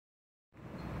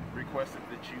requested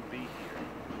that you be here.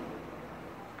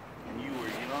 And you were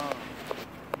young,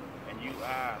 and you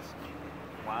asked,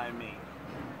 why me?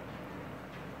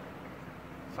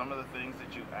 Some of the things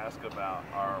that you ask about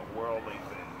are worldly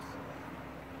things.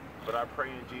 But I pray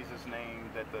in Jesus' name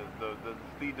that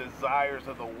the desires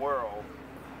of the world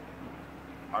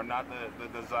are not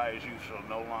the desires you shall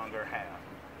no longer have.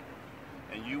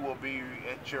 And you will be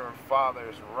at your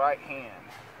Father's right hand,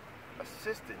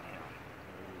 assisting him.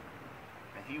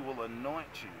 And he will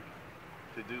anoint you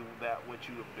to do that which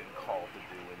you have been called to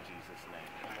do in Jesus'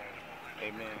 name.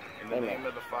 Amen. In the name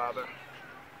of the Father,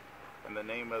 in the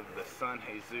name of the Son,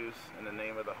 Jesus, in the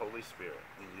name of the Holy Spirit,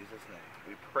 in Jesus' name,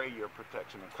 we pray your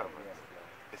protection and covering.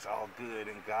 It's all good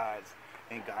in God's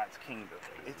kingdom.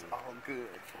 It's all good.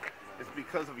 It's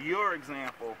because of your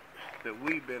example that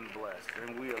we've been blessed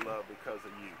and we are loved because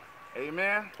of you.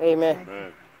 Amen? Amen.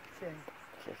 Amen.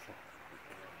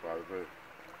 Father, pray.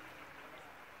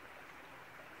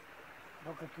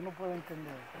 Lo que tú no puedes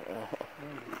entender.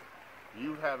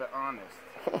 You have it honest.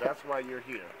 That's why you're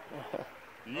here.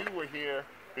 You were here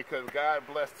because God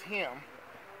blessed him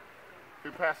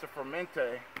through Pastor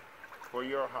Formente for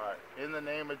your heart. In the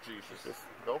name of Jesus,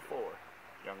 go forward,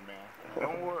 young man.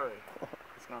 Don't worry.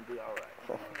 It's going to be all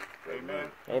right.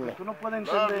 Amen. Lo que tú no puedes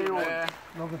entender hoy,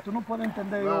 lo que tú no puedes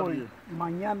entender hoy,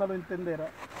 mañana lo entenderás.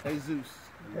 Jesus.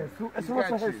 Eso va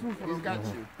a ser Jesús. He's got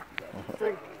you.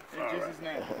 In Jesus'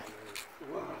 name.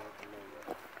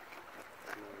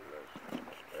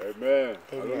 Amen.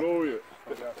 Hallelujah.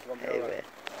 Amen.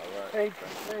 Thank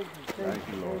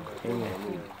you, Lord.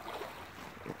 Amen.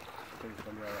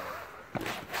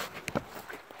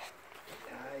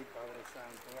 Ay, Padre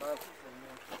Santo, gracias,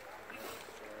 Señor.